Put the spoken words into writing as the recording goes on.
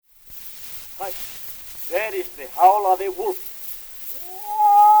That is the howl of a wolf.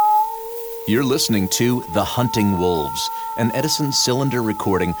 You're listening to The Hunting Wolves, an Edison cylinder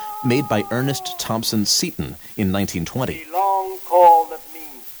recording made by Ernest Thompson Seton in 1920. The long call that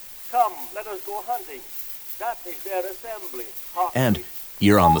means, come, let us go hunting. That is their assembly. And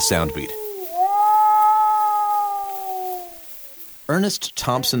you're on the Soundbeat. Ernest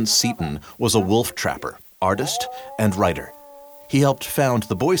Thompson Seton was a wolf trapper, artist, and writer. He helped found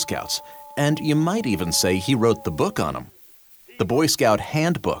the Boy Scouts, and you might even say he wrote the book on them. The Boy Scout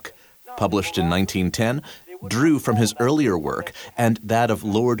Handbook, published in 1910, drew from his earlier work and that of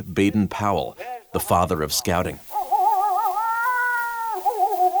Lord Baden-Powell, the father of scouting.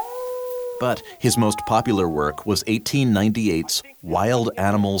 But his most popular work was 1898's Wild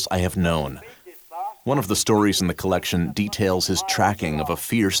Animals I Have Known. One of the stories in the collection details his tracking of a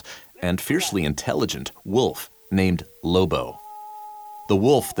fierce and fiercely intelligent wolf named Lobo. The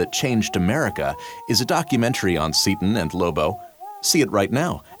Wolf That Changed America is a documentary on Seton and Lobo. See it right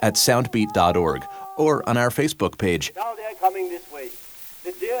now at soundbeat.org or on our Facebook page. Now they're coming this way.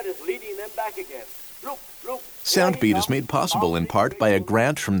 The deer is leading them back again. Look, look. Soundbeat is made possible in part by a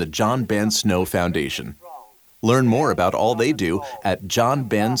grant from the John Ben Snow Foundation. Learn more about all they do at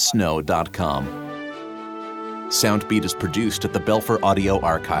johnbensnow.com. Soundbeat is produced at the Belfer Audio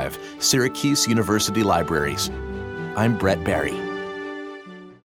Archive, Syracuse University Libraries. I'm Brett Barry.